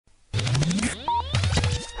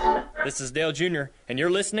This is Dale Jr., and you're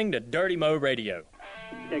listening to Dirty Mo Radio.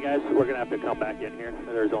 Okay, guys, we're going to have to come back in here.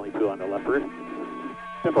 There's only 2 on the left rear.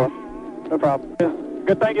 10-4. No problem.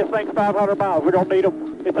 Good thing this thing's 500 miles. We don't need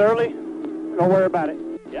them. It's early. Don't worry about it.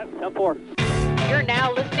 Yep, 10-4. You're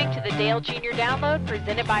now listening to the Dale Jr. Download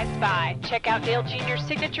presented by Spy. Check out Dale Jr.'s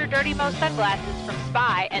signature Dirty Mo sunglasses from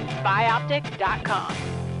Spy and SpyOptics.com.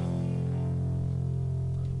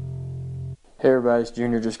 Hey everybody, it's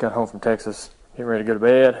Junior. Just got home from Texas. Getting ready to go to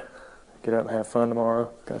bed. Get up and have fun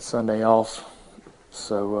tomorrow. Got Sunday off.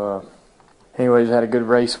 So, anyways, had a good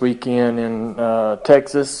race weekend in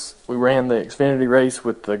Texas. We ran the Xfinity race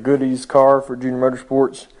with the Goodies car for Junior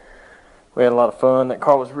Motorsports. We had a lot of fun. That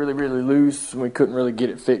car was really, really loose, and we couldn't really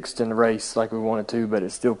get it fixed in the race like we wanted to, but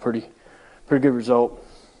it's still pretty good result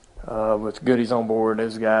with Goodies on board.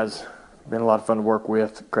 Those guys been a lot of fun to work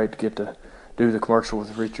with. Great to get to do the commercial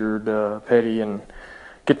with Richard Petty and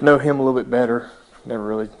get to know him a little bit better. Never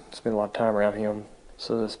really spent a lot of time around him,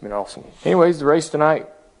 so that's been awesome. Anyways, the race tonight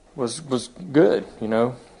was good, you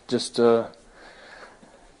know. Just I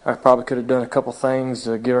probably could have done a couple things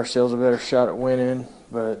to give ourselves a better shot at winning,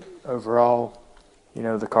 but overall, you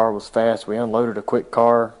know, the car was fast. We unloaded a quick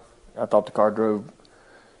car. I thought the car drove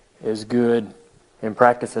as good in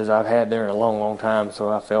practice as I've had there in a long, long time, so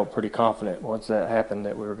I felt pretty confident once that happened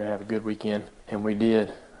that we were going to have a good weekend, and we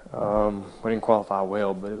did. We didn't qualify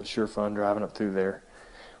well, but it was sure fun driving up through there.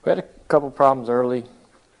 We had a couple problems early.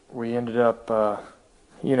 We ended up,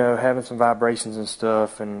 having some vibrations and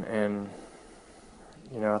stuff, and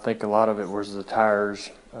I think a lot of it was the tires.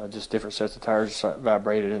 Just different sets of tires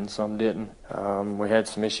vibrated and some didn't. We had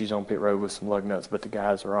some issues on pit road with some lug nuts, but the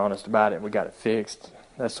guys were honest about it, and we got it fixed.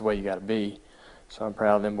 That's the way you got to be. So I'm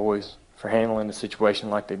proud of them boys for handling the situation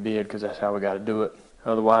like they did, because that's how we got to do it.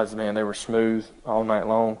 Otherwise, man, they were smooth all night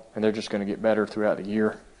long, and they're just going to get better throughout the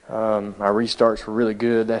year. Our restarts were really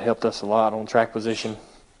good. That helped us a lot on track position.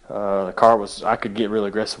 The car was, I could get really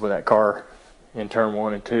aggressive with that car in turn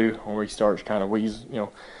 1 and 2 on restarts, kind of wheeze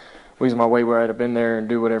my way where I'd have been there and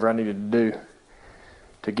do whatever I needed to do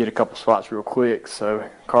to get a couple spots real quick. So the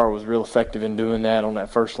car was real effective in doing that on that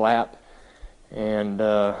first lap. And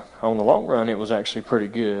on the long run, it was actually pretty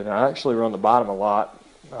good. I actually run the bottom a lot.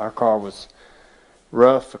 Our car was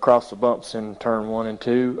rough across the bumps in turn 1 and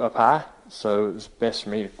 2 up high, so it was best for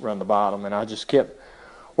me to run the bottom. And I just kept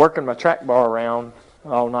working my track bar around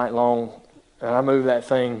all night long, and I moved that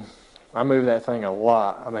thing a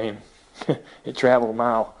lot. I mean, it traveled a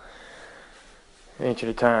mile, an inch at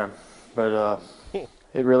a time. But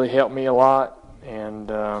it really helped me a lot, and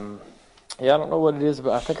I don't know what it is,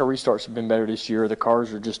 but I think our restarts have been better this year. The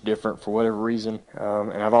cars are just different for whatever reason.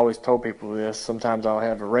 And I've always told people this. Sometimes I'll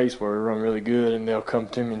have a race where we run really good, and they'll come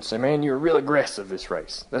to me and say, man, you were real aggressive this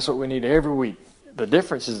race. That's what we need every week. The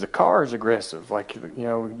difference is the car is aggressive. Like,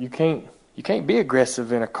 you can't be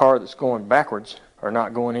aggressive in a car that's going backwards or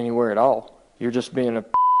not going anywhere at all. You're just being a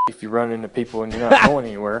if you run into people and you're not going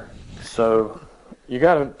anywhere. So you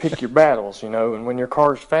got to pick your battles, and when your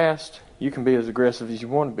car's fast, you can be as aggressive as you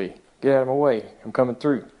want to be. Get out of my way. I'm coming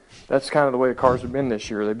through. That's kind of the way the cars have been this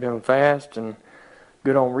year. They've been fast and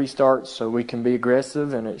good on restarts, so we can be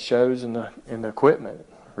aggressive, and it shows in the equipment,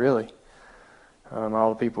 really. All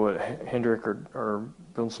the people at Hendrick are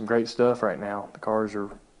building some great stuff right now. The cars are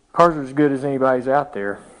as good as anybody's out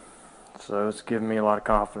there, so it's giving me a lot of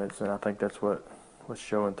confidence, and I think that's what's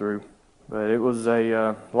showing through. But it was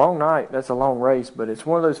a long night. That's a long race, but it's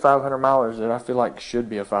one of those 500-milers that I feel like should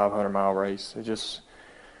be a 500-mile race. It just...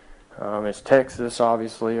 it's Texas,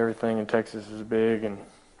 obviously. Everything in Texas is big, and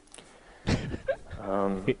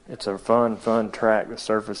it's a fun track. The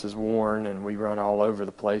surface is worn, and we run all over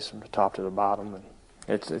the place from the top to the bottom. And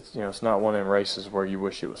it's not one of them races where you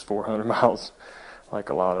wish it was 400 miles, like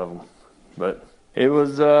a lot of them. But it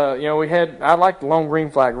was, I like the long green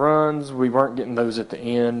flag runs. We weren't getting those at the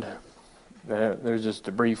end. There's just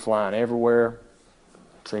debris flying everywhere.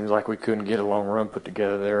 Seems like we couldn't get a long run put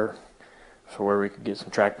together there, for where we could get some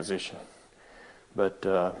track position. But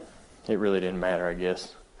it really didn't matter, I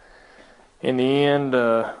guess. In the end,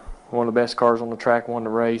 one of the best cars on the track won the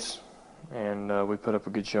race, and we put up a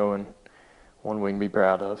good showing, one we can be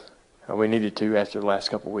proud of. We needed to after the last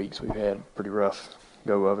couple of weeks. We've had pretty rough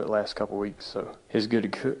go of it last couple of weeks, so it's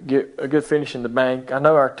good to get a good finish in the bank. I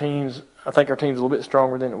think our team's a little bit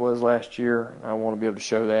stronger than it was last year, and I want to be able to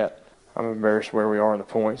show that. I'm embarrassed where we are in the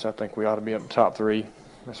points. I think we ought to be up in the top 3.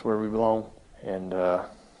 That's where we belong. And we're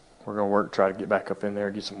going to work to try to get back up in there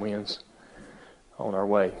and get some wins on our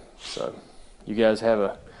way. So you guys have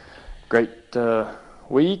a great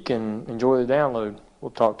week and enjoy the download.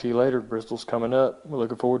 We'll talk to you later. Bristol's coming up. We're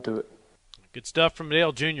looking forward to it. Good stuff from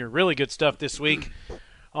Dale Jr. Really good stuff this week.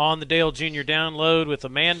 on the Dale Jr. download with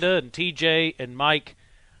Amanda and TJ and Mike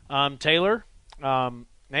Taylor.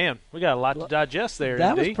 Man, we got a lot to digest there.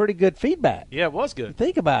 That was pretty good feedback. Yeah, it was good.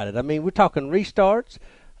 Think about it. I mean, we're talking restarts,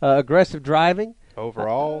 aggressive driving.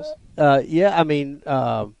 Overalls. Yeah, I mean,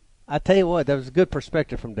 I tell you what, that was a good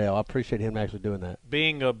perspective from Dale. I appreciate him actually doing that.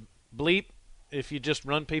 Being a bleep, if you just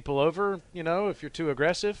run people over, if you're too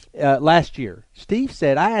aggressive. Last year, Steve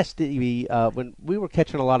said, I asked Stevie when we were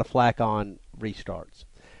catching a lot of flack on restarts,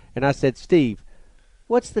 and I said, Steve,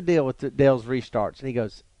 what's the deal with Dale's restarts? And he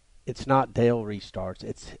goes, it's not Dale restarts.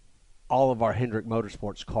 It's all of our Hendrick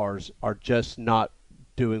Motorsports cars are just not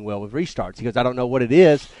doing well with restarts. He goes, I don't know what it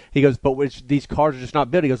is. He goes, but these cars are just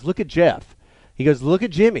not built. He goes, look at Jeff. He goes, look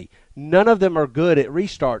at Jimmy. None of them are good at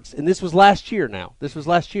restarts. And this was last year now. This was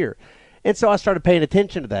last year. And so I started paying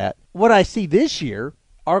attention to that. What I see this year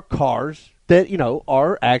are cars that,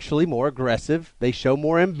 are actually more aggressive. They show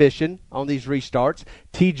more ambition on these restarts.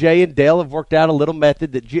 TJ and Dale have worked out a little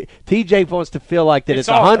method that TJ wants to feel like that it's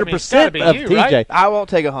 100% of TJ. Right? I won't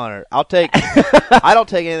take 100. I'll take. I don't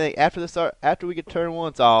take anything after the start. After we get turn one,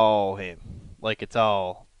 it's all him. Like it's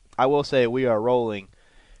all. I will say we are rolling.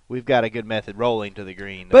 We've got a good method rolling to the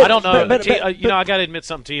green. But, I don't know. I got to admit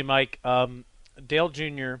something to you, Mike. Dale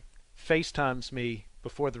Jr. FaceTimes me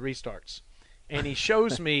before the restarts. And he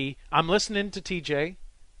shows me I'm listening to TJ,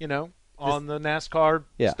 on the NASCAR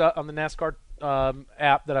on the NASCAR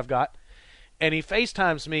app that I've got, and he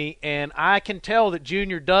FaceTimes me, and I can tell that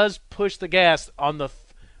Junior does push the gas on the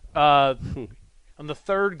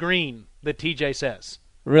third green that TJ says.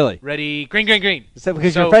 Really? Ready? Green, green, green. So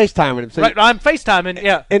because you're FaceTiming him. So right, I'm FaceTiming.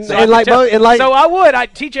 Yeah. So I would.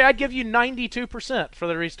 TJ, I'd give you 92% for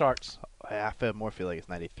the restarts. I feel like it's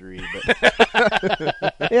 93.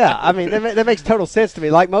 But yeah, I mean that makes total sense to me.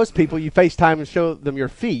 Like most people, you FaceTime and show them your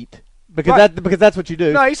feet because that's what you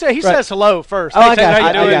do. No, he says hello first. Oh, I got you. How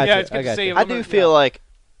you doing? Yeah, it's good to see you. I do feel like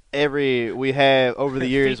we have over the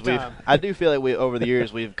years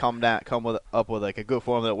we've come up with like a good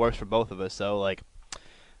formula that works for both of us. So like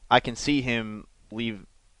I can see him leave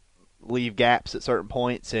gaps at certain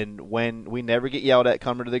points, and when we never get yelled at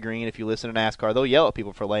coming to the green. If you listen to NASCAR, they'll yell at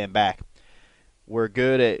people for laying back. We're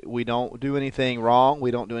good at we don't do anything wrong.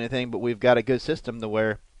 We don't do anything, but we've got a good system to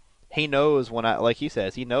where he knows like he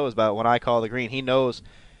says, he knows about when I call the green. He knows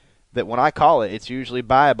that when I call it, it's usually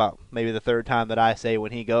by about maybe the third time that I say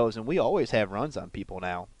when he goes, and we always have runs on people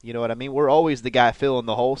now. You know what I mean? We're always the guy filling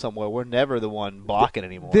the hole somewhere. We're never the one blocking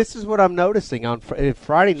anymore. This is what I'm noticing. On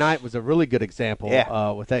Friday night was a really good example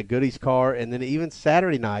with that Goodies car, and then even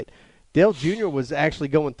Saturday night, Dale Jr. was actually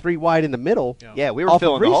going 3 wide in the middle. Yeah, we were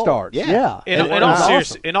filling the restarts. Yeah.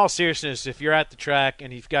 In all seriousness, if you're at the track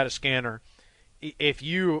and you've got a scanner, if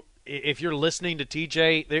you're listening to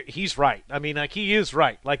TJ, he's right. I mean, like he is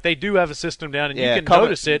right. Like they do have a system down, and you can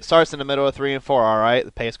notice it. Starts in the middle of 3 and 4. All right,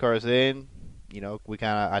 the pace car is in.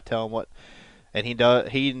 I tell him what, and he does.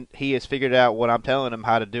 He has figured out what I'm telling him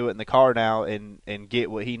how to do it in the car now, and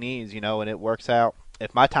get what he needs. And it works out.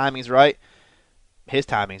 If my timing's right, his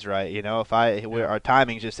timing's right. Our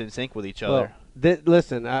timing's just in sync with each other.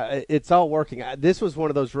 Listen, it's all working. This was one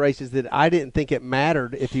of those races that I didn't think it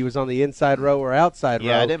mattered if he was on the inside row or outside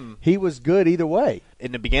row. I didn't. He was good either way.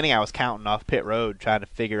 In the beginning, I was counting off pit road, trying to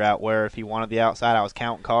figure out where if he wanted the outside, I was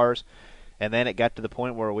counting cars. And then it got to the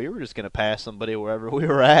point where we were just going to pass somebody wherever we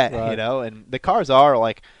were at, right. And the cars are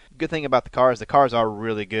like – good thing about the cars are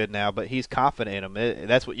really good now, but he's confident in them.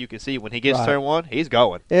 That's what you can see. When he gets turn one, he's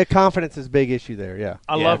going. Yeah, confidence is a big issue there, yeah.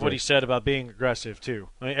 I love what he said about being aggressive, too.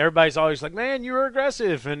 I mean, everybody's always like, man, you were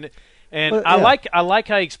aggressive. And I like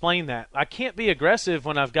how he explained that. I can't be aggressive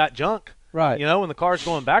when I've got junk. Right. When the car's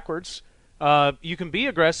going backwards. You can be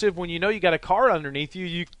aggressive when you know you got a car underneath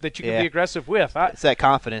you that you can be aggressive with. It's that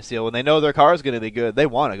confidence deal. When they know their car is going to be good, they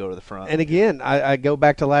want to go to the front. And again, I go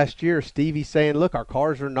back to last year. Stevie saying, "Look, our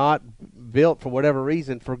cars are not built for whatever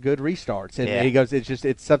reason for good restarts." And he goes,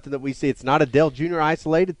 "It's something that we see. It's not a Dale Jr.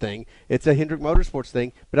 isolated thing. It's a Hendrick Motorsports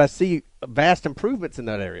thing. But I see vast improvements in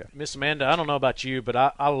that area." Miss Amanda, I don't know about you, but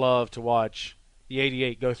I love to watch the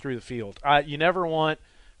 88 go through the field. You never want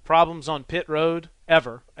problems on pit road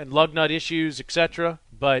ever, and lug nut issues, etc.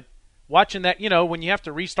 But watching that, when you have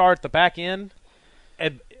to restart the back end,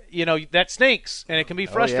 and that stinks, and it can be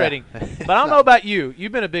frustrating. Oh, yeah. But I don't know about you.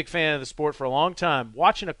 You've been a big fan of the sport for a long time.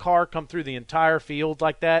 Watching a car come through the entire field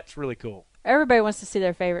like that, it's really cool. Everybody wants to see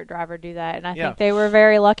their favorite driver do that, and I think they were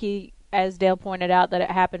very lucky, as Dale pointed out, that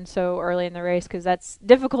it happened so early in the race, because that's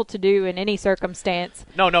difficult to do in any circumstance.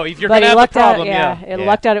 No, if you're going to have a problem,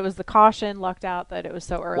 lucked out it was the caution, lucked out that it was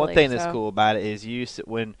so early. One thing that's cool about it is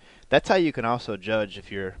that's how you can also judge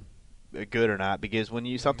if you're good or not, because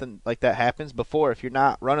when something like that happens before, if you're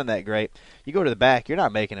not running that great, you go to the back, you're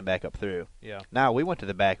not making it back up through. Yeah. Now we went to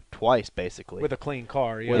the back twice basically with a clean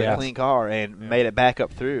car. Yeah. With a clean car and made it back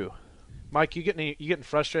up through. Mike, you getting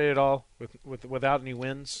frustrated at all without any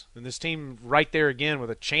wins? And this team right there again with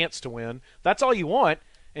a chance to win. That's all you want.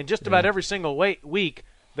 And just about every single week,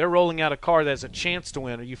 they're rolling out a car that has a chance to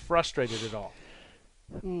win. Are you frustrated at all?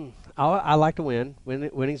 I like to win.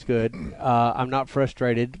 Winning's good. I'm not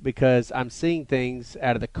frustrated because I'm seeing things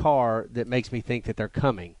out of the car that makes me think that they're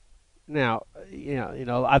coming. Now,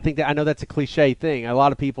 I know that's a cliche thing. A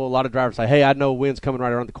lot of drivers say, "Hey, I know a win's coming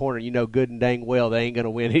right around the corner." You know, good and dang well they ain't going to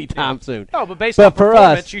win anytime soon. No, but based on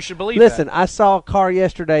performance, you should believe that. Listen, I saw a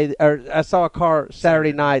car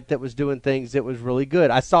Saturday night that was doing things that was really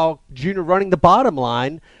good. I saw Junior running the bottom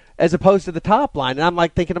line as opposed to the top line, and I'm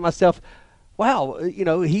like thinking to myself, wow,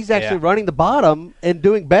 he's actually running the bottom and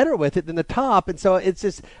doing better with it than the top. And so it's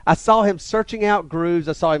just, I saw him searching out grooves.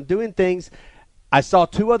 I saw him doing things. I saw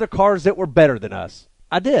two other cars that were better than us.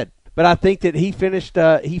 I did. But I think that he finished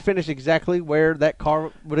exactly where that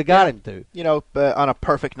car would have got him to. But on a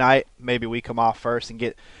perfect night, maybe we come off first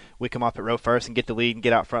and we come off at row first and get the lead and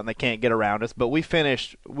get out front and they can't get around us. But we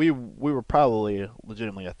finished, we were probably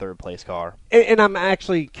legitimately a third-place car. And I'm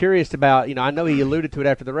actually curious about, I know he alluded to it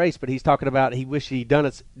after the race, but he's talking about he wished he'd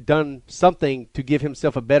done something to give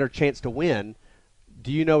himself a better chance to win.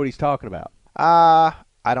 Do you know what he's talking about? I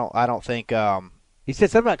don't think he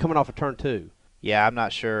said something about coming off of turn 2. Yeah, I'm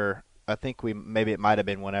not sure. I think maybe it might have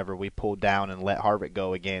been whenever we pulled down and let Harvick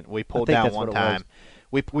go again. We pulled down one time.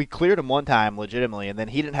 We cleared him one time legitimately, and then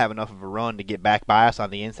he didn't have enough of a run to get back by us on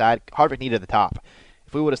the inside. Harvick needed the top.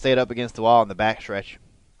 If we would have stayed up against the wall in the backstretch,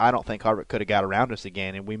 I don't think Harvick could have got around us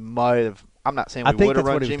again, and we might have. I'm not saying we would have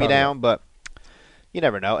run Jimmy down, but you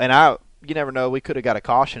never know. And you never know. We could have got a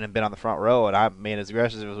caution and been on the front row. And as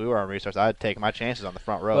aggressive as we were on restarts, I'd take my chances on the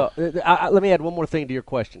front row. Well, let me add one more thing to your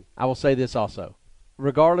question. I will say this also.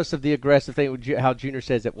 Regardless of the aggressive thing, how Junior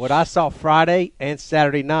says it, what I saw Friday and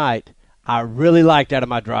Saturday night, I really liked out of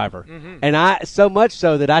my driver. Mm-hmm. And so much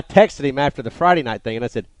so that I texted him after the Friday night thing, and I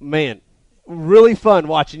said, man, really fun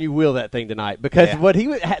watching you wheel that thing tonight. Because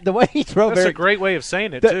the way he drove That's a great way of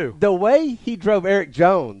saying it, too. The way he drove Eric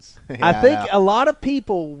Jones, I think a lot of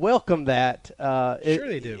people welcome that. Sure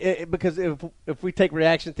they do. Because if we take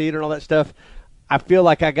reaction theater and all that stuff, I feel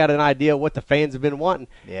like I got an idea of what the fans have been wanting.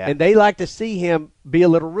 Yeah. And they like to see him be a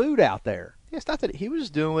little rude out there. Yeah, it's not that he was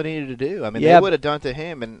doing what he needed to do. I mean, they would have done to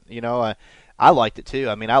him, and, I liked it, too.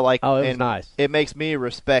 I mean, it was nice. It makes me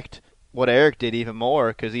respect what Eric did even more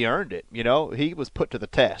because he earned it. He was put to the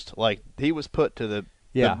test. Like, he was put to the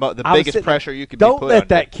biggest pressure you could be put Don't let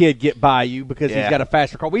under. that kid get by you because he's got a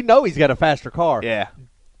faster car. We know he's got a faster car. Yeah.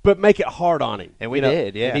 But make it hard on him. And we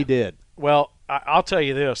did, yeah. And he did. Well, I'll tell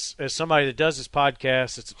you this. As somebody that does this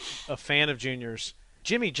podcast, it's a fan of Junior's,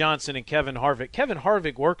 Jimmy Johnson and Kevin Harvick. Kevin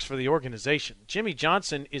Harvick works for the organization. Jimmy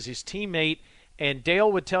Johnson is his teammate, and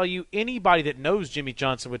Dale would tell you, anybody that knows Jimmy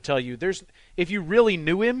Johnson would tell you, if you really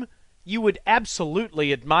knew him, you would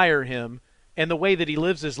absolutely admire him and the way that he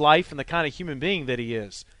lives his life and the kind of human being that he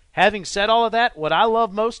is. Having said all of that, what I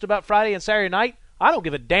love most about Friday and Saturday night, I don't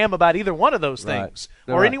give a damn about either one of those things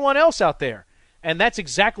or anyone else out there. And that's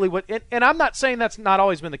exactly what – and I'm not saying that's not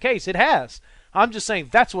always been the case. It has. I'm just saying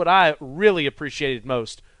that's what I really appreciated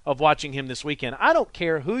most of watching him this weekend. I don't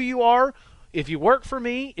care who you are, if you work for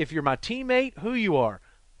me, if you're my teammate, who you are.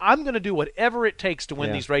 I'm going to do whatever it takes to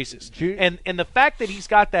win these races. And the fact that he's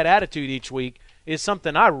got that attitude each week is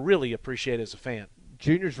something I really appreciate as a fan.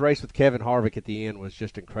 Junior's race with Kevin Harvick at the end was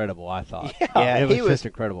just incredible, I thought. Yeah, it was just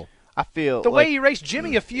incredible. I feel the way he raced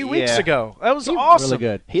Jimmy a few weeks ago. That was awesome. Really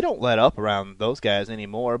good. He don't let up around those guys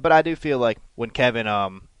anymore. But I do feel like when Kevin,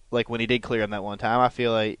 when he did clear him that one time, I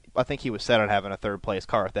think he was set on having a third place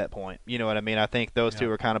car at that point. You know what I mean? I think those two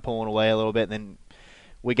were kind of pulling away a little bit, and then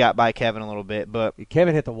we got by Kevin a little bit. But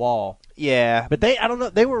Kevin hit the wall. Yeah, but I don't know.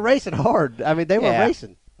 They were racing hard. I mean, they were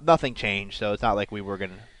racing. Nothing changed, so it's not like we were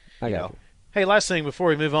gonna. You know. Hey, last thing before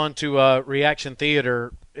we move on to reaction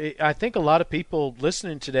theater. I think a lot of people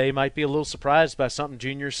listening today might be a little surprised by something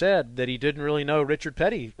Junior said, that he didn't really know Richard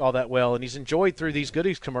Petty all that well, and he's enjoyed through these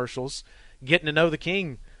goodies commercials getting to know the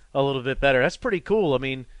King a little bit better. That's pretty cool. I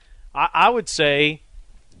mean, I would say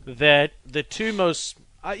that the two most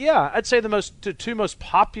two most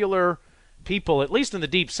popular people, at least in the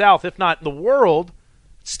Deep South, if not in the world,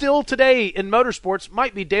 still today in motorsports,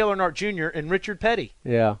 might be Dale Earnhardt Jr. and Richard Petty.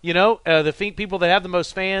 Yeah. The people that have the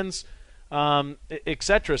most fans,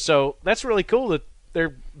 etc. So that's really cool that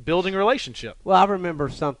they're building a relationship. Well, I remember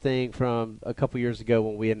something from a couple years ago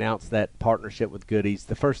when we announced that partnership with Goodies.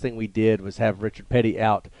 The first thing we did was have Richard Petty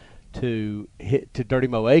out to Dirty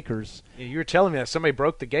Mo Acres. Yeah, you were telling me that somebody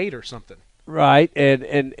broke the gate or something. Right,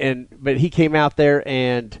 but he came out there,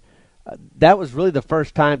 and that was really the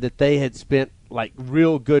first time that they had spent like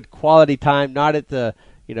real good quality time, not at the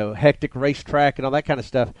hectic racetrack and all that kind of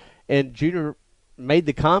stuff. And Junior made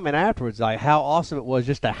the comment afterwards, like how awesome it was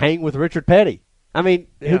just to hang with Richard Petty. I mean,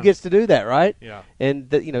 who gets to do that, right? Yeah. And,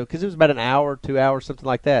 because it was about an hour, 2 hours, something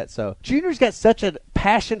like that. So Junior's got such a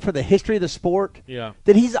passion for the history of the sport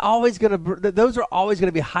that he's always going to – those are always going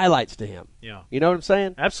to be highlights to him. Yeah. You know what I'm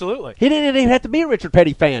saying? Absolutely. He didn't even have to be a Richard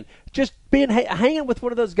Petty fan. Just hanging with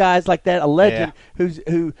one of those guys like that, a legend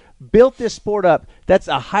who built this sport up, that's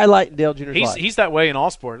a highlight in Dale Jr.'s life. He's that way in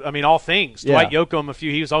all sports. I mean, all things. Yeah. Dwight Yoakam,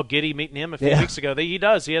 he was all giddy meeting him a few weeks ago. He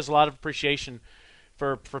does. He has a lot of appreciation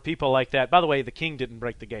for people like that. By the way, the King didn't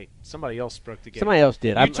break the gate. Somebody else broke the gate. Somebody else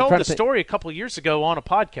did. You told the story a couple of years ago on a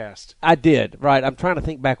podcast. I did, right. I'm trying to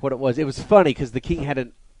think back what it was. It was funny because the King had a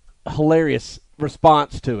hilarious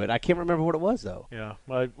response to it. I can't remember what it was, though. Yeah,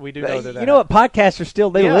 well, we do know that. You know what? Podcasts are still,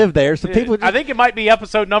 they live there. So people just I think it might be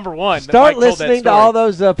episode number 1. Start listening to all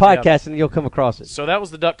those podcasts and you'll come across it. So that was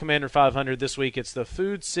the Duck Commander 500 this week. It's the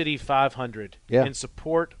Food City 500 in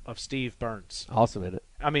support of Steve Burns. Awesome, isn't it?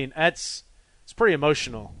 I mean, it's pretty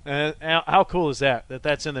emotional. How cool is that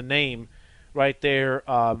that's in the name right there?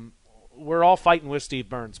 We're all fighting with Steve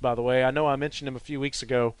Burns, by the way. I know I mentioned him a few weeks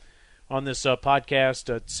ago on this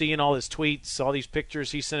podcast, seeing all his tweets, all these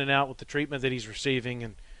pictures he's sending out with the treatment that he's receiving,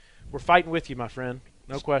 and we're fighting with you, my friend.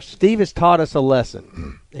 No question. Steve has taught us a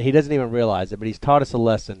lesson. He doesn't even realize it, but he's taught us a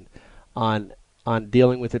lesson on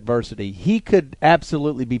dealing with adversity. He could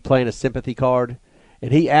absolutely be playing a sympathy card,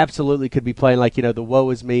 and he absolutely could be playing like, the woe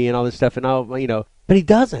is me and all this stuff, and all, but he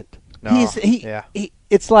doesn't. No.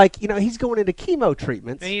 It's like, he's going into chemo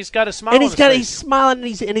treatments. And he's got a smile and on his face. He's smiling,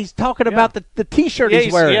 and he's talking about the T-shirt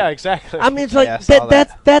he's wearing. Yeah, exactly. I mean, it's like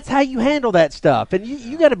that's how you handle that stuff. And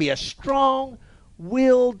you got to be a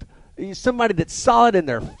strong-willed, somebody that's solid in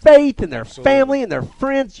their faith and their family and their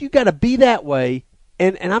friends. You got to be that way.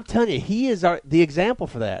 And I'm telling you, he is the example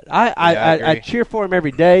for that. I cheer for him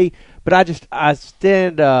every day, but I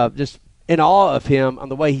stand just in awe of him on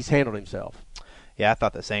the way he's handled himself. Yeah, I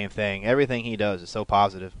thought the same thing. Everything he does is so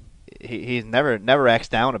positive. He's never acts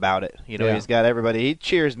down about it. He's got everybody. He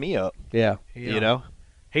cheers me up. Yeah.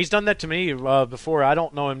 He's done that to me before. I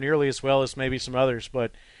don't know him nearly as well as maybe some others,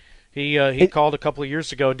 but he called a couple of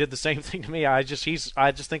years ago and did the same thing to me. I just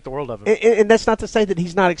think the world of him. And that's not to say that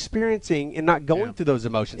he's not experiencing and not going through those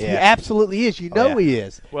emotions. Yeah. He absolutely is. He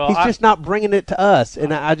is. Well, he's just not bringing it to us,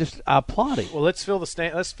 and I applaud him. Well, let's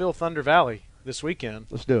fill Thunder Valley this weekend.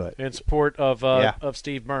 Let's do it in support of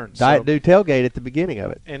Steve Burns. Diet Dew tailgate at the beginning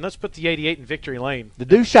of it, and let's put the 88 in Victory Lane. The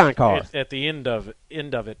Dew Shine car at the end of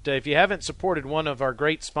it. If you haven't supported one of our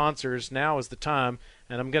great sponsors, now is the time.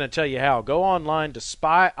 And I'm going to tell you how. Go online to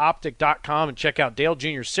spyoptic.com and check out Dale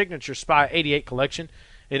Jr.'s signature Spy 88 collection.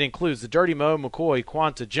 It includes the Dirty Mo, McCoy,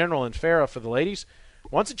 Quanta, General, and Farrah for the ladies.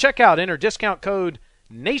 Once at checkout, enter discount code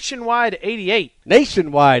Nationwide88.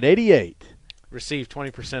 Nationwide88. Receive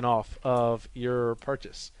 20% off of your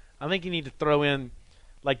purchase. I think you need to throw in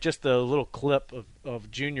like just a little clip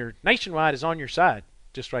of Junior. Nationwide is on your side,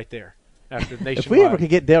 just right there. After Nationwide. If we ever could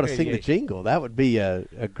get Dale to sing the jingle, that would be a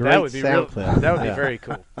great sound clip. That would be very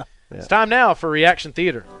cool. It's time now for Reaction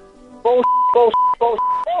Theater. Bullshit.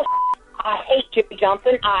 I hate Jimmy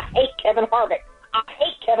Johnson. I hate Kevin Harvick. I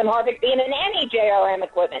hate Kevin Harvick being in any JRM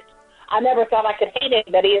equipment. I never thought I could hate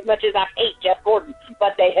anybody as much as I hate Jeff Gordon,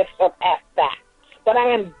 but they have surpassed that. But I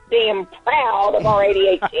am damn proud of our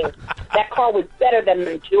 88 team. That car was better than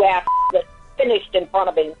the two ass that finished in front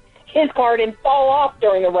of him. His car didn't fall off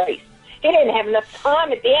during the race. He didn't have enough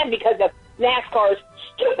time at the end because of NASCAR's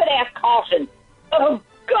stupid-ass caution. Oh,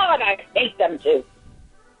 God, I hate them, too.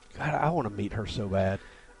 God, I want to meet her so bad.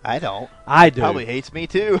 I don't. I do. Probably hates me,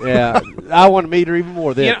 too. Yeah, I want to meet her even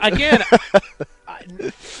more then. Again,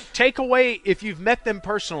 take away, if you've met them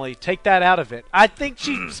personally, take that out of it. I think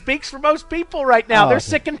she speaks for most people right now. They're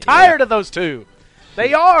sick and tired of those two.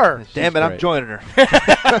 They are. Damn it, I'm joining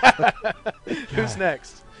her. Who's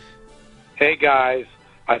next? Hey, guys.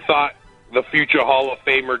 I thought the future Hall of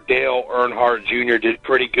Famer Dale Earnhardt Jr. did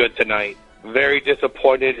pretty good tonight. Very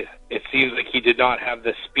disappointed. It seems like he did not have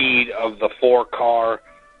the speed of the 4 car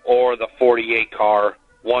or the 48 car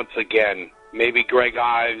once again. Maybe Greg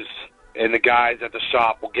Ives and the guys at the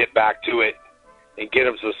shop will get back to it and get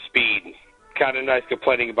him some speed. Kind of nice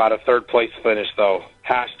complaining about a third-place finish, though.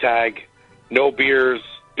 Hashtag no beers,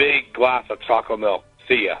 big glass of chocolate milk.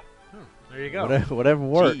 See ya. There you go. Whatever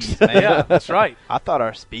works. Jeez, yeah, that's right. I thought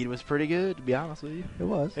our speed was pretty good, to be honest with you. It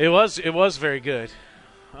was. It was very good.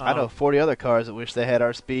 I know 40 other cars that wish they had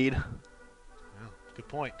our speed. Good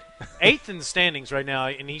point. 8th in the standings right now,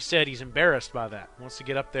 and he said he's embarrassed by that. Wants to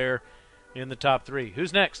get up there in the top 3.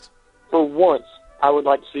 Who's next? For once, I would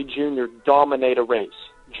like to see Junior dominate a race.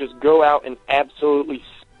 Just go out and absolutely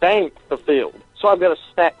spank the field. So I've got a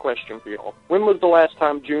stat question for y'all. When was the last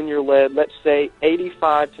time Junior led, let's say,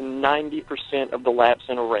 85 to 90% of the laps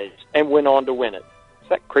in a race and went on to win it? Is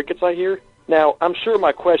that crickets I hear? Now, I'm sure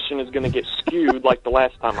my question is going to get skewed like the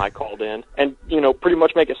last time I called in and, pretty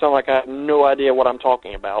much make it sound like I have no idea what I'm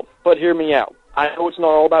talking about. But hear me out. I know it's not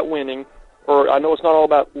all about winning, or I know it's not all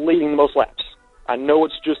about leading the most laps. I know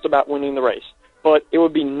it's just about winning the race. But it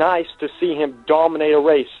would be nice to see him dominate a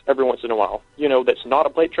race every once in a while, that's not a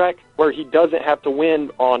plate track, where he doesn't have to win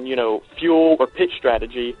on, fuel or pitch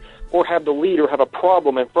strategy, or have the leader have a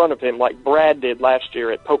problem in front of him like Brad did last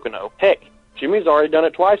year at Pocono. Heck, Jimmy's already done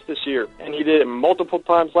it twice this year, and he did it multiple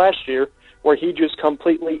times last year, where he just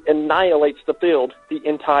completely annihilates the field the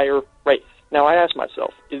entire race. Now, I ask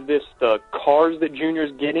myself, is this the cars that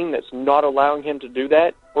Junior's getting that's not allowing him to do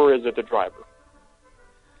that, or is it the driver?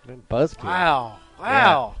 Buzzkill. Wow.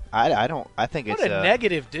 Yeah. I think what it's a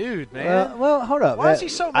negative dude, man. Well, hold up. Why is he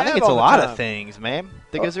so mad? I think it's all a the lot time? of things, man.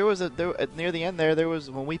 Because there was near the end there was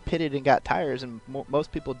when we pitted and got tires, and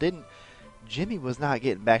most people didn't. Jimmy was not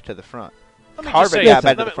getting back to the front. Harvick got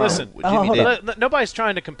back to the front. Listen, nobody's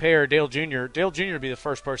trying to compare Dale Jr. Dale Jr. would be the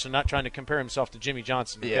first person not trying to compare himself to Jimmy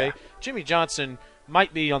Johnson. Okay, Yeah. Jimmy Johnson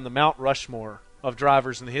might be on the Mount Rushmore of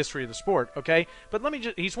drivers in the history of the sport. Okay, but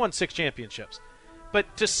he's won 6 championships.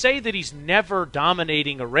 But to say that he's never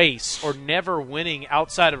dominating a race or never winning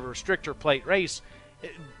outside of a restrictor plate race,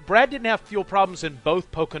 Brad didn't have fuel problems in both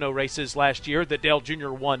Pocono races last year that Dale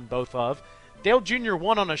Jr. won both of. Dale Jr.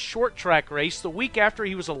 won on a short track race the week after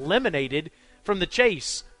he was eliminated from the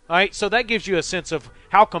chase. All right, so that gives you a sense of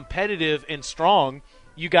how competitive and strong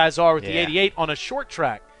you guys are with the 88 on a short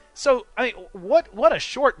track. So, I mean, what a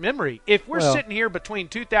short memory. If we're sitting here between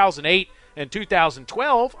 2008 and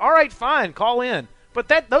 2012, all right, fine, call in. But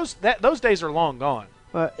those days are long gone.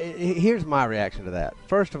 Here's my reaction to that.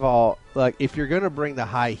 First of all, if you're going to bring the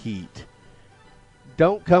high heat,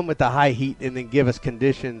 don't come with the high heat and then give us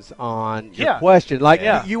conditions on your question.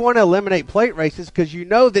 You want to eliminate plate races because you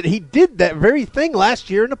know that he did that very thing last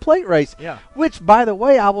year in a plate race. Yeah. Which, by the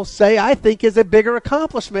way, I will say I think is a bigger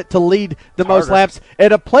accomplishment to lead the most laps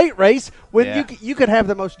at a plate race when you could have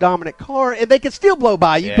the most dominant car and they could still blow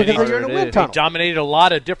by you because you're in a wind tunnel. He dominated a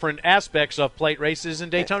lot of different aspects of plate races in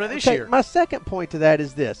Daytona this year. My second point to that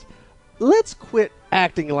is this. Let's quit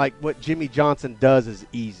acting like what Jimmy Johnson does is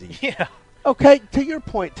easy. Yeah. Okay, to your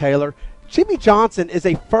point, Taylor, Jimmy Johnson is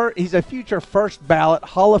he's a future first ballot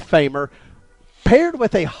Hall of Famer paired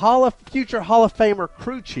with a future Hall of Famer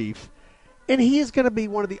crew chief, and he is going to be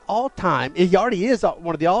one of the all-time, he already is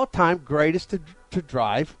one of the all-time greatest to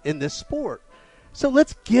drive in this sport. So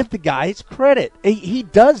let's give the guy his credit. He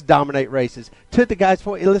does dominate races. To the guy's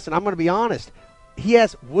point, listen, I'm going to be honest.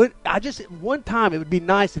 One time it would be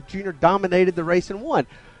nice if Junior dominated the race and won.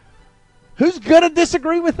 Who's going to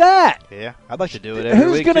disagree with that? Yeah, I'd like to do it every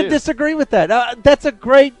week, Who's going to disagree with that? That's a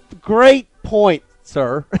great point,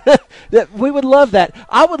 sir. We would love that.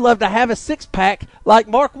 I would love to have a six-pack like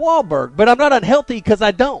Mark Wahlberg, but I'm not unhealthy because I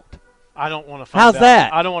don't. I don't want to find out. How's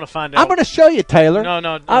that? I don't want to find out. I'm going to show you, Taylor.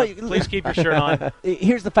 No, please keep your shirt on.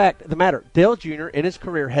 Here's the fact of the matter. Dale Jr. in his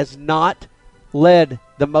career has not led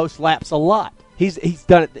the most laps a lot. He's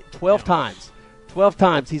done it 12 times. 12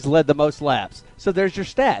 times he's led the most laps. So there's your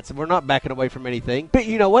stats. We're not backing away from anything. But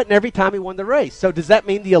you know what? And every time he won the race. So does that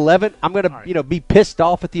mean the 11, I'm going to be pissed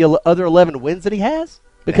off at the other 11 wins that he has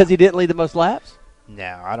because he didn't lead the most laps?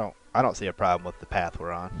 No, I don't see a problem with the path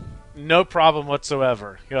we're on. No problem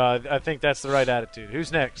whatsoever. I think that's the right attitude.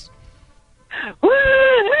 Who's next?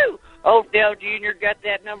 Woo-hoo! Old Dale Jr. got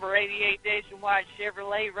that number 88 Nationwide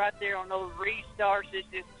Chevrolet right there on those restarts. It's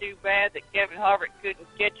just too bad that Kevin Harvick couldn't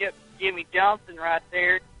catch up to Jimmy Johnson right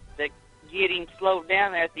there to get him slowed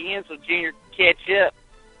down there at the end so Junior can catch up.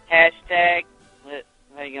 Hashtag,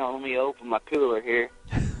 hang on, let me open my cooler here.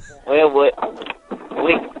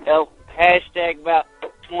 Hashtag about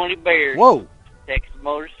 20 bears. Whoa. Texas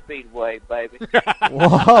Motor Speedway, baby.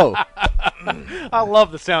 Whoa. I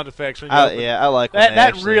love the sound effects. I like that.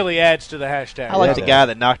 That really adds to the hashtag. I like the guy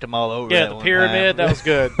that knocked them all over. Yeah, the pyramid. That was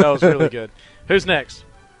good. That was really good. Who's next?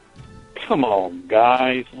 Come on,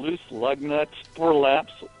 guys. Loose lug nuts, 4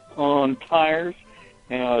 laps on tires,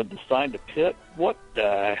 and decide to pit. What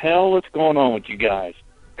the hell is going on with you guys?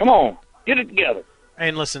 Come on, get it together.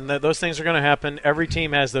 And listen, those things are going to happen. Every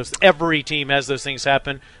team has those things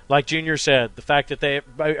happen. Like Junior said, the fact that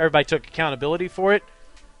everybody took accountability for it,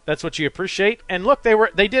 That's what you appreciate. And look,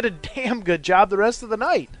 they did a damn good job the rest of the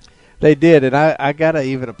night. They did, and I gotta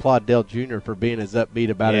even applaud Dale Jr. for being as upbeat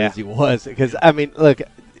about it as he was. Because I mean, look,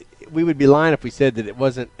 we would be lying if we said that it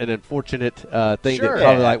wasn't an unfortunate thing. Sure. That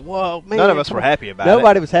probably like, whoa, man, None of us were happy about it.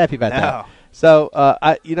 Nobody was happy about that. So,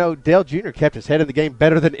 Dale Jr. kept his head in the game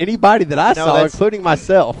better than anybody that I saw, including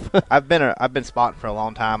myself. I've been spotting for a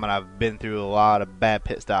long time, and I've been through a lot of bad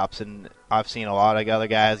pit stops, and I've seen a lot of other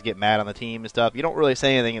guys get mad on the team and stuff. You don't really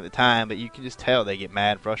say anything at the time, but you can just tell they get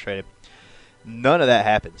mad, frustrated. None of that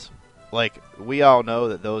happens. Like, we all know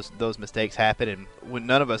that those mistakes happen, and when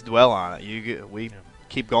none of us dwell on it, we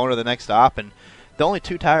keep going to the next stop, and the only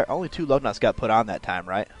two lug nuts got put on that time,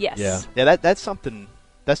 right? Yes. Yeah. That's something.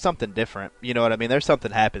 That's something different. You know what I mean? There's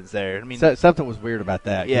something happens there. I mean, something was weird about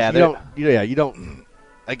that. Yeah, you don't.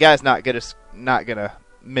 A guy's not gonna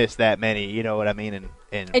miss that many. You know what I mean?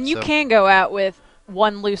 And you can go out with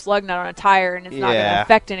one loose lug nut on a tire, and it's not going to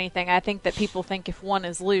affect anything. I think that people think if one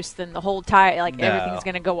is loose, then the whole tire, everything's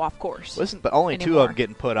going to go off course. Listen, but only two of them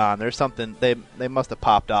getting put on. There's something they must have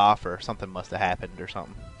popped off, or something must have happened, or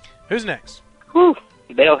something. Who's next? Whew.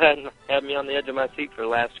 Dale had me on the edge of my seat for the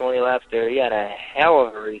last 20 laps there. He had a hell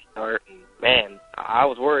of a restart. And, man, I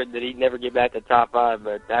was worried that he'd never get back to top 5,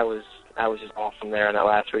 but that was just awesome there on that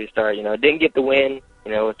last restart. Didn't get the win,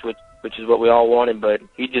 which is what we all wanted, but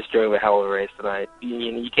he just drove a hell of a race tonight.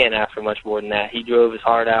 You can't ask for much more than that. He drove his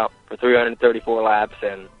heart out for 334 laps,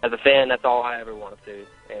 and as a fan, that's all I ever want to do.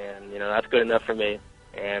 And, that's good enough for me.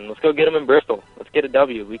 And let's go get him in Bristol. Let's get a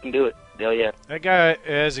W. We can do it. Hell yeah. That guy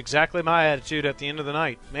has exactly my attitude at the end of the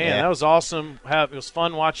night. Man, that was awesome. It was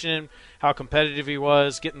fun watching him, how competitive he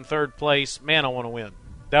was, getting third place. Man, I want to win.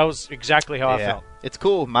 That was exactly how I felt. It's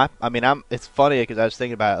cool. It's funny because I was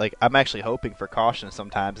thinking about it. Like, I'm actually hoping for caution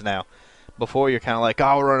sometimes now. Before you're kind of like,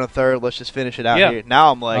 we're running third, let's just finish it out here.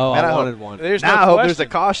 Now I'm like, man, I wanted one. I hope there's a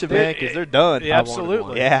caution, man, because they're done. Yeah,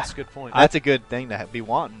 absolutely. Yeah, that's a good point. That's a good thing to be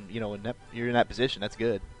wanting. When you're in that position, that's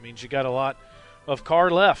good. Means you got a lot of car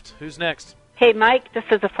left. Who's next? Hey, Mike, this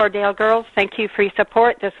is the Fordale Girls. Thank you for your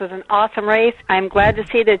support. This was an awesome race. I'm glad to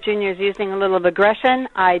see that Junior is using a little of aggression.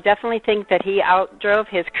 I definitely think that he outdrove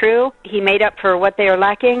his crew. He made up for what they are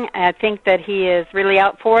lacking. I think that he is really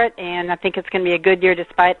out for it, and I think it's going to be a good year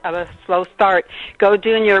despite of a slow start. Go,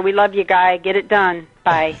 Junior. We love you, guy. Get it done.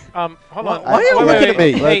 Bye. Hold on. Why are you looking at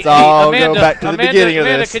me? Let's all go back to the beginning of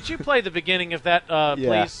this. Amanda, could you play the beginning of that,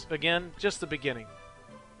 please, again? Just the beginning.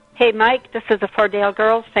 Hey, Mike, this is the Fordale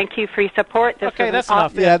Girls. Thank you for your support. This okay, that's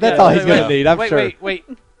awesome. enough. Yeah, that's all he's going to need, I'm sure. Wait.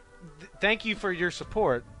 Thank you for your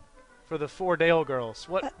support for the Fordale Girls.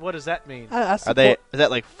 What does that mean? Is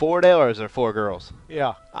that like Fordale, or is there 4 girls?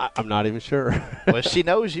 Yeah. I'm not even sure. Well, she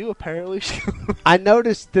knows you, apparently. I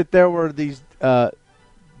noticed that there were these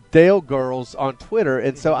Dale girls on Twitter,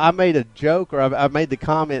 and so I made a joke, or I made the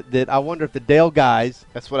comment that I wonder if the Dale guys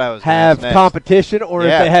have competition, or if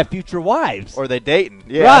they have future wives. Or they dating.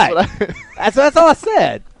 Yeah, right. That's all I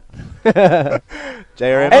said.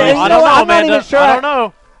 JRM. I don't know, Amanda. I don't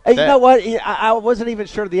know. Hey, you know what? I wasn't even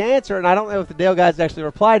sure of the answer, and I don't know if the Dale guys actually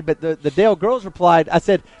replied, but the Dale girls replied. I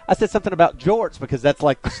said something about jorts, because that's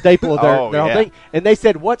like the staple of their whole thing. And they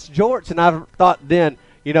said, "What's jorts?" And I thought then,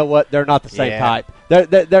 you know what? They're not the same type.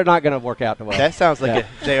 They're not going to work out well. That sounds like a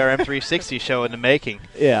JRM 360 show in the making.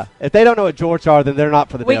 Yeah. If they don't know what jorts are, then they're not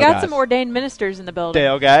for the Dale guys. We got some ordained ministers in the building.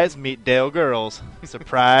 Dale guys meet Dale girls.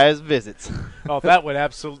 Surprise visits. Oh, that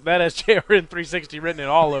has JRM 360 written it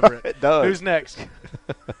all over it. It does. Who's next?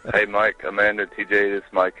 Hey, Mike, Amanda, TJ, this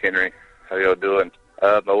is Mike Henry. How y'all doing?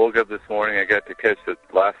 I woke up this morning. I got to catch the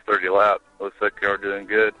last 30 laps. Looks like you're doing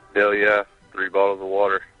good. Dale, 3 bottles of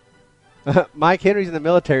water. Mike Henry's in the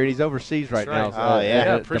military, and he's overseas right now.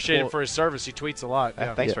 So appreciate him for his service. He tweets a lot.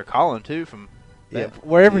 Thanks for calling, too, from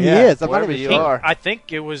wherever he is. Wherever you are. I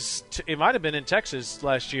think it might have been in Texas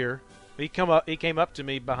last year. He came up to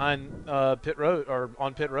me behind pit road, or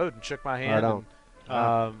on pit road, and shook my hand.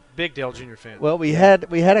 Right big Dale Jr. fan. Well, we had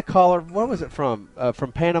a caller. Where was it from?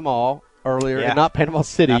 From Panama earlier, and not Panama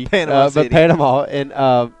City, not Panama City. but Panama.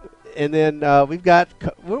 And then we've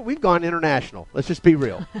gone international. Let's just be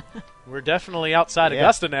real. We're definitely outside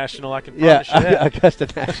Augusta National. I can promise you that. Augusta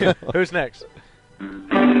National. Who's next?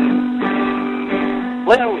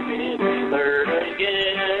 Well, it's third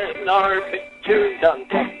again. Our picture done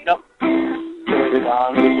fucked up. Turn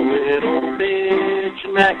on a little bitch,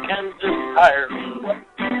 and that Kansas tire.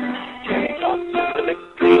 Change on to the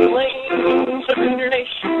victory lane. Surrender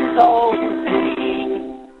Nation's all in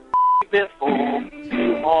pain. Biffle,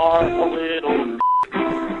 you are a little.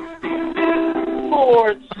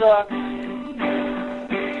 Ford sucks.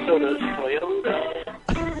 So does Toyota.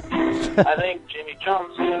 I think Jimmy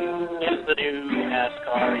Johnson is the new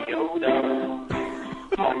NASCAR Yoda.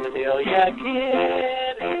 I'm the Dale Kid.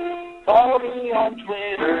 Follow me on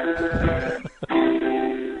Twitter.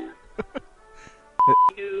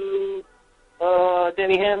 You,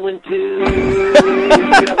 Denny Hamlin too. You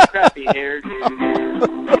have a crappy hairdo.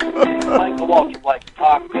 Michael Walker likes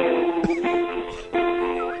tacos.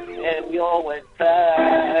 And we all went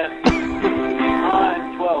fast.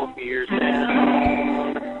 I'm 12 years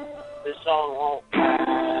down. This song won't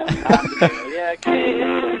last. I'm the Dale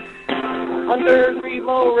Kid. Under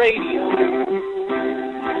Remo Radio.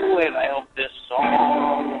 And I hope this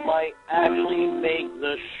song might actually make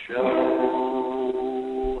the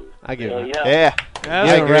show. I give it. Yeah.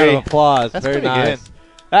 A round of applause. That's Very pretty nice. good.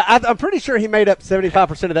 I'm pretty sure he made up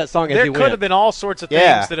 75% of that song as There he could went. have been all sorts of things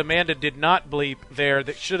Yeah. that Amanda did not bleep there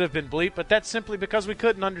that should have been bleeped, but that's simply because we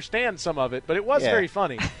couldn't understand some of it. But it was Yeah. very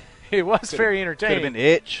funny. It was very entertaining. Could have been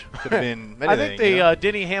itch. Could have been anything. I think the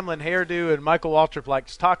Denny Hamlin hairdo and Michael Waltrip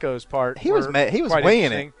likes tacos part. He was were he was quite winging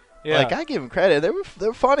interesting. it. Yeah. Like, I give him credit. They were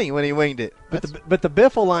funny when he winged it. But the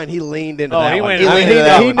Biffle line, he leaned into Oh, that he one.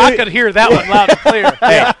 went. I could hear that one loud and clear.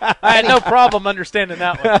 Hey. I had no problem understanding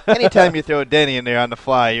that one. Anytime you throw a Denny in there on the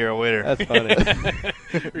fly, you're a winner. That's funny.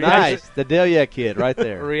 Nice. The Delia Kid right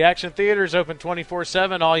there. Reaction Theaters open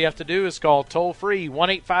 24/7. All you have to do is call toll-free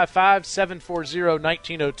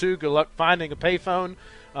 1-855-740-1902. Good luck finding a payphone.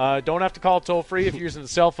 Don't have to call toll-free if you're using the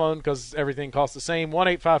cell phone because everything costs the same.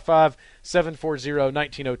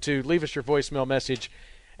 1-855-740-1902. Leave us your voicemail message,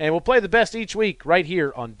 and we'll play the best each week right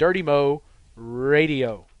here on Dirty Mo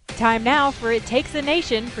Radio. Time now for It Takes a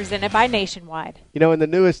Nation, presented by Nationwide. You know, in the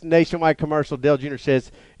newest Nationwide commercial, Dale Jr.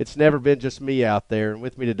 says, it's never been just me out there. And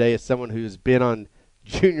with me today is someone who's been on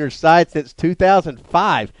Junior's side since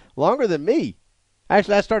 2005, longer than me.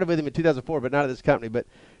 Actually, I started with him in 2004, but not at this company. But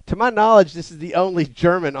to my knowledge, this is the only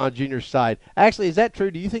German on Junior's side. Actually, is that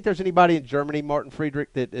true? Do you think there's anybody in Germany, Martin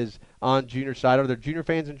Friedrich, that is on Junior's side? Are there Junior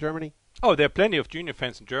fans in Germany? Oh, there are plenty of Junior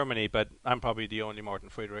fans in Germany, but I'm probably the only Martin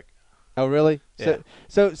Friedrich. Oh, really? Yeah.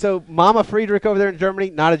 So Mama Friedrich over there in Germany,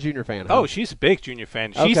 not a Junior fan, huh? Oh, she's a big Junior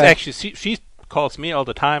fan. She's Okay. actually she calls me all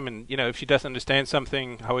the time, and if she doesn't understand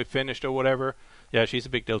something, how it finished or whatever, yeah, she's a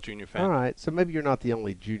big Dale Jr. fan. All right, so maybe you're not the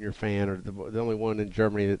only Junior fan or the only one in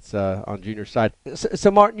Germany that's on Junior's side.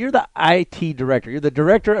 So, Martin, you're the IT director. You're the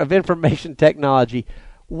director of information technology.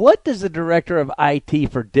 What does the director of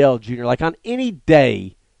IT for Dale Jr., like on any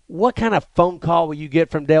day, what kind of phone call will you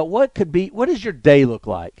get from Dale? What does your day look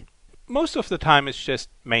like? Most of the time it's just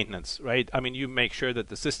maintenance, right? I mean, you make sure that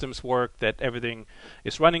the systems work, that everything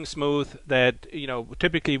is running smooth, that,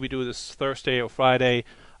 typically we do this Thursday or Friday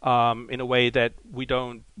in a way that we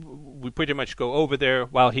pretty much go over there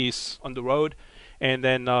while he's on the road. And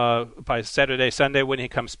then by Saturday, Sunday, when he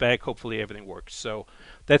comes back, hopefully everything works. So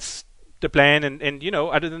that's the plan. And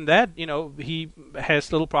other than that, he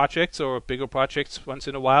has little projects or bigger projects once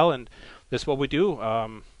in a while, and that's what we do.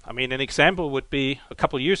 I mean, an example would be a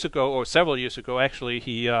couple of years ago, or several years ago, actually,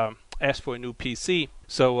 he asked for a new PC.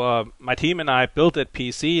 So my team and I built that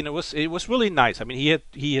PC, and it was really nice. I mean,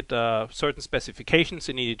 he had certain specifications.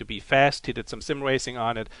 It needed to be fast. He did some sim racing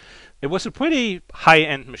on it. It was a pretty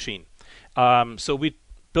high-end machine. So we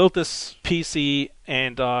built this PC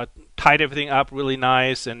and tied everything up really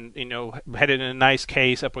nice, and had it in a nice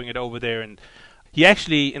case. I bring it over there, and he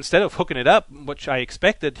actually, instead of hooking it up, which I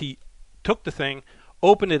expected, he took the thing,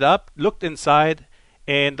 opened it up, looked inside,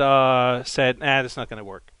 and said, that's not going to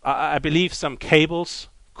work. I believe some cables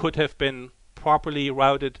could have been properly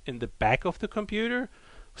routed in the back of the computer,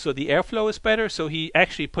 so the airflow is better. So he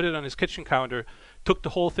actually put it on his kitchen counter, took the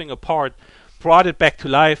whole thing apart, brought it back to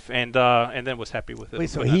life, and then was happy with it. Wait,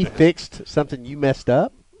 so he fixed something you messed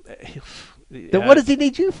up? Yeah. Then what does he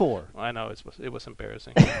need you for? I know, it was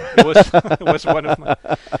embarrassing. it was one of my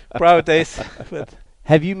proud days. But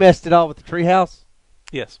have you messed it all with the treehouse?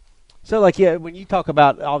 Yes. So, when you talk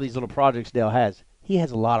about all these little projects Dale has, he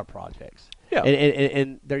has a lot of projects. Yeah.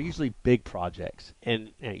 And they're usually big projects.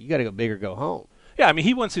 And you got to go big or go home. Yeah, I mean,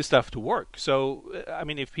 he wants his stuff to work. So, I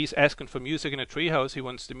mean, if he's asking for music in a treehouse, he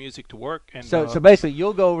wants the music to work. And so basically,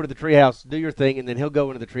 you'll go over to the treehouse, do your thing, and then he'll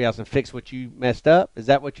go into the treehouse and fix what you messed up? Is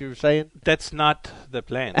that what you were saying? That's not the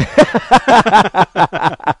plan.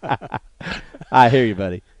 I hear you,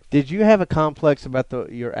 buddy. Did you have a complex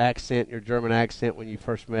about your accent, your German accent, when you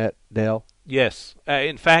first met Dale? Yes.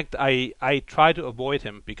 In fact, I tried to avoid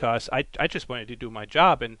him because I just wanted to do my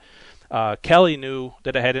job. And Kelly knew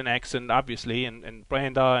that I had an accent, obviously, and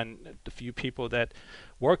Branda and the few people that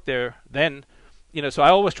worked there then. So I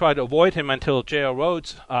always tried to avoid him until J.R.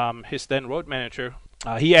 Rhodes, his then road manager,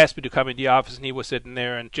 he asked me to come in the office, and he was sitting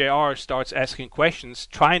there, and JR starts asking questions,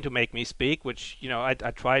 trying to make me speak, which, I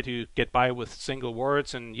try to get by with single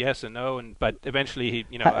words and yes and no, but eventually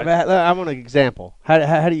he, I want an example.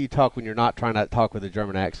 How do you talk when you're not trying to talk with a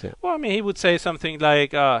German accent? Well, I mean, he would say something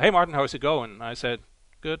like, hey, Martin, how's it going? I said,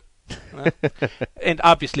 good. And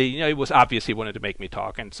obviously, it was obvious he wanted to make me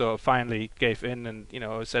talk, and so I finally gave in and,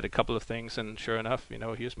 said a couple of things, and sure enough,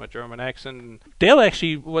 here's my German accent. And Dale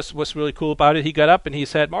actually was really cool about it. He got up and he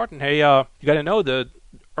said, Martin, hey, you got to know the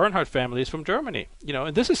Earnhardt family is from Germany,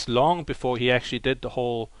 and this is long before he actually did the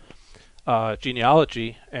whole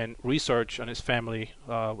genealogy and research on his family,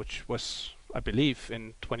 which was, I believe,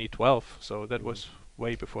 in 2012, so that was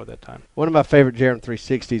way before that time. One of my favorite JRM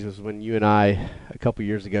 360s was when you and I, a couple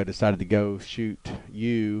years ago, decided to go shoot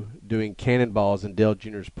you doing cannonballs in Dale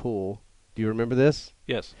Jr.'s pool. Do you remember this?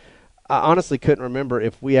 Yes. I honestly couldn't remember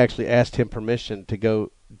if we actually asked him permission to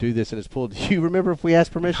go do this in his pool. Do you remember if we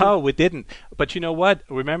asked permission? No, we didn't. But you know what?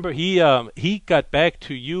 Remember, he got back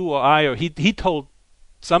to you or I, or he told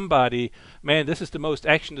somebody, man, this is the most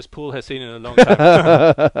action this pool has seen in a long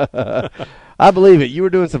time. I believe it. You were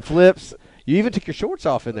doing some flips. You even took your shorts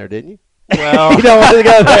off in there, didn't you? Well, you don't want to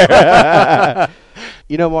go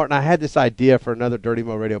there. Martin, I had this idea for another Dirty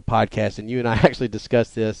Mo Radio podcast, and you and I actually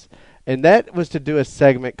discussed this, and that was to do a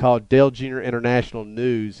segment called Dale Jr. International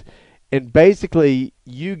News, and basically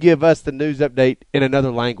you give us the news update in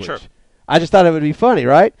another language. Sure. I just thought it would be funny,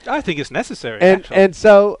 right? I think it's necessary, and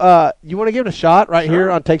so you want to give it a shot right here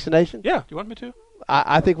on Takes the Nation? Yeah, do you want me to?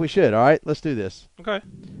 I think we should. All right, let's do this. Okay.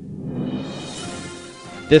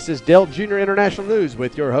 This is Dale Jr. International News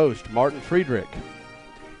with your host, Martin Friedrich.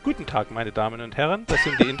 Guten Tag, meine Damen und Herren. Das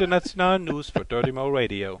sind die internationalen News für Dirty Mo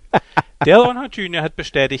Radio. Dale Earnhardt Jr. hat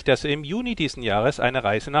bestätigt, dass er im Juni diesen Jahres eine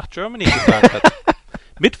Reise nach Germany geplant hat.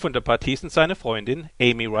 Mit von der Partie sind seine Freundin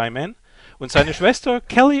Amy Ryman und seine Schwester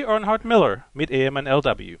Kelly Earnhardt Miller mit Ehemann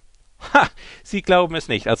LW. Ha! Sie glauben es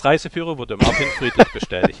nicht. Als Reiseführer wurde Martin Friedrich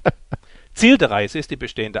bestätigt. Ziel der Reise ist, die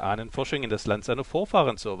bestehende Ahnenforschung in das Land seiner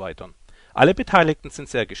Vorfahren zu erweitern. Alle Beteiligten sind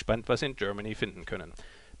sehr gespannt, was sie in Germany finden können.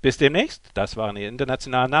 Bis demnächst, das waren die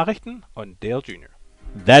internationalen Nachrichten und Dale Jr.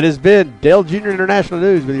 That has been Dale Jr. International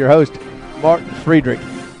News with your host, Martin Friedrich.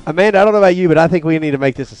 Amanda, I don't know about you, but I think we need to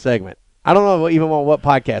make this a segment. I don't know even on what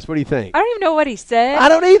podcast. What do you think? I don't even know what he said. I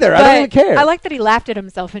don't either. I don't even care. I like that he laughed at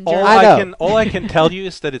himself in German. All I can tell you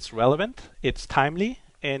is that it's relevant, it's timely,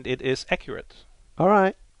 and it is accurate. All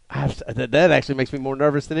right. That actually makes me more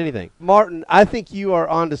nervous than anything. Martin, I think you are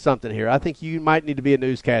onto something here. I think you might need to be a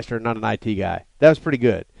newscaster and not an IT guy. That was pretty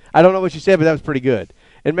good. I don't know what you said, but that was pretty good.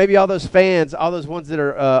 And maybe all those fans, all those ones that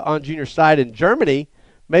are on Junior's side in Germany,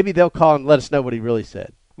 maybe they'll call and let us know what he really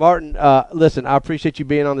said. Martin, listen, I appreciate you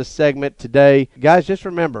being on this segment today. Guys, just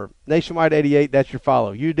remember, Nationwide 88, that's your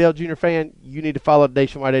follow. You a Dale Jr. fan, you need to follow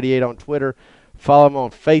Nationwide 88 on Twitter. Follow him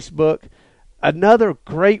on Facebook. Another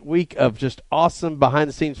great week of just awesome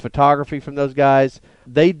behind-the-scenes photography from those guys.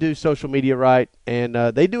 They do social media right, and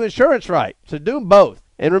they do insurance right. So do them both.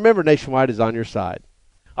 And remember, Nationwide is on your side.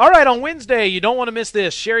 All right, on Wednesday, you don't want to miss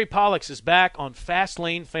this. Sherry Pollux is back on Fast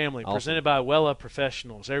Lane Family, presented by Wella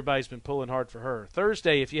Professionals. Everybody's been pulling hard for her.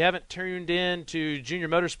 Thursday, if you haven't tuned in to Junior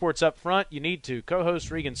Motorsports Up Front, you need to.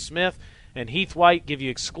 Co-host Regan Smith and Heath White give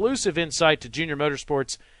you exclusive insight to Junior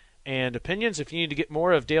Motorsports and opinions. If you need to get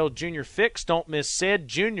more of Dale Jr. fix, don't miss Said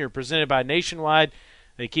Jr. presented by Nationwide.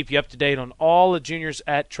 They keep you up to date on all the juniors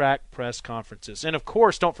at track press conferences. And, of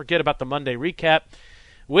course, don't forget about the Monday recap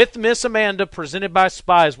with Miss Amanda presented by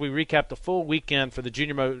Spies. We recap the full weekend for the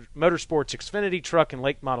Junior Motorsports Xfinity Truck and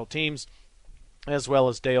Lake Model teams, as well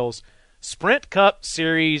as Dale's Sprint Cup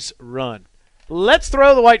Series run. Let's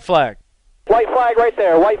throw the white flag. White flag right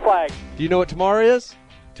there, white flag. Do you know what tomorrow is?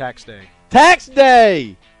 Tax day. Tax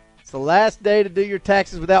day! It's the last day to do your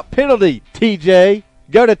taxes without penalty, TJ.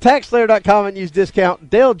 Go to TaxSlayer.com and use discount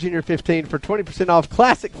Dale Jr. 15 for 20% off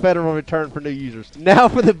classic federal return for new users. Now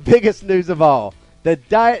for the biggest news of all, the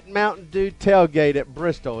Diet Mountain Dew tailgate at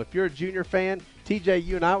Bristol. If you're a Junior fan, TJ,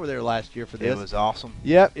 you and I were there last year for this. It was awesome.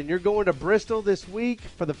 Yep, and you're going to Bristol this week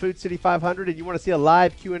for the Food City 500, and you want to see a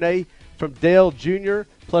live Q&A from Dale Jr.,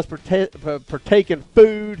 plus partaking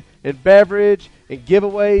food and beverage and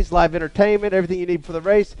giveaways, live entertainment, everything you need for the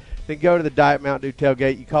race, then go to the Diet Mountain Dew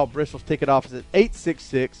tailgate. You call Bristol's ticket office at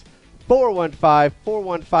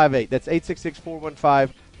 866-415-4158. That's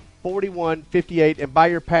 866-415-4158, and buy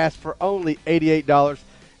your pass for only $88.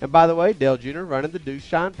 And by the way, Dale Jr. running the Dew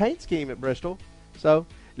Shine paint scheme at Bristol. So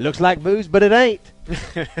Looks like booze, but it ain't.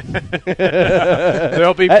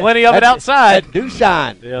 There'll be plenty of it outside. That do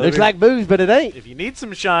shine. Yeah, Looks like booze, but it ain't. If you need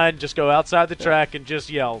some shine, just go outside the track and just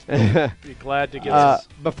yell. Be glad to get this.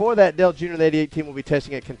 Before that, Dale Jr. and the 88 team will be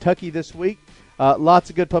testing at Kentucky this week. Lots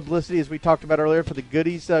of good publicity, as we talked about earlier, for the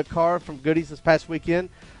Goodies car from Goodies this past weekend.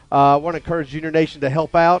 I want to encourage Junior Nation to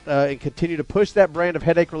help out and continue to push that brand of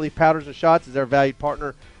headache relief powders and shots as their valued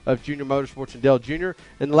partner of Junior Motorsports and Dale Jr.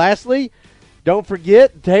 And lastly, don't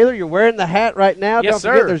forget, Taylor, you're wearing the hat right now. Yes, don't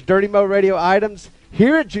sir. forget, there's Dirty Mo Radio items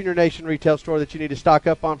here at Junior Nation Retail Store that you need to stock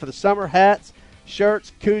up on for the summer. Hats,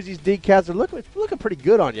 shirts, koozies, decals. They're looking pretty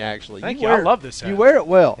good on you, actually. Thank you. I love this hat. You wear it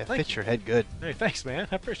well. It fits your head good. Hey, thanks, man.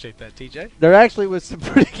 I appreciate that, TJ. There actually was some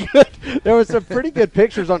pretty good. There was some pretty good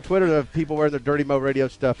pictures on Twitter of people wearing their Dirty Mo Radio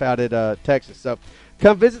stuff out at Texas. So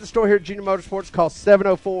come visit the store here at Junior Motorsports. Call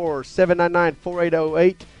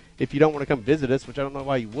 704-799-4808 if you don't want to come visit us, which I don't know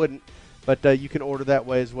why you wouldn't. But you can order that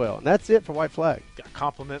way as well. And that's it for White Flag. Got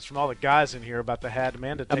compliments from all the guys in here about the hat.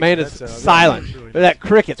 Amanda's silent. Where's that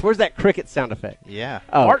crickets? Where's that cricket sound effect? Yeah.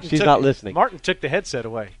 Oh, she's not listening. Martin took the headset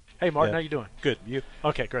away. Hey, Martin, Yeah. how you doing? Good. You?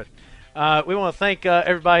 Okay, good. We want to thank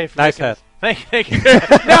everybody for Nice making hat. Thank you.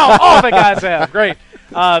 Now all the guys have. Great.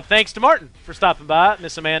 Thanks to Martin for stopping by.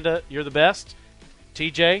 Miss Amanda, you're the best.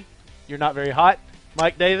 TJ, you're not very hot.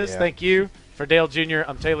 Mike Davis, thank you. For Dale Jr.,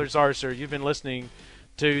 I'm Taylor Zarser. You've been listening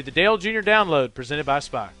to the Dale Jr. Download presented by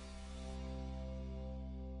Spy.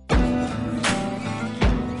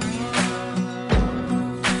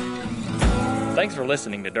 Thanks for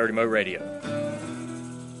listening to Dirty Mo Radio.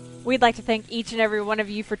 We'd like to thank each and every one of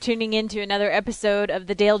you for tuning in to another episode of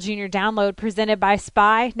the Dale Jr. Download presented by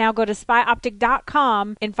Spy. Now go to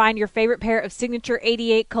spyoptic.com and find your favorite pair of Signature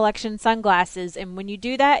 88 collection sunglasses. And when you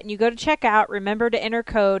do that and you go to checkout, remember to enter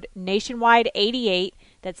code Nationwide88.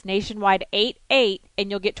 That's Nationwide 88,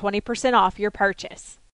 and you'll get 20% off your purchase.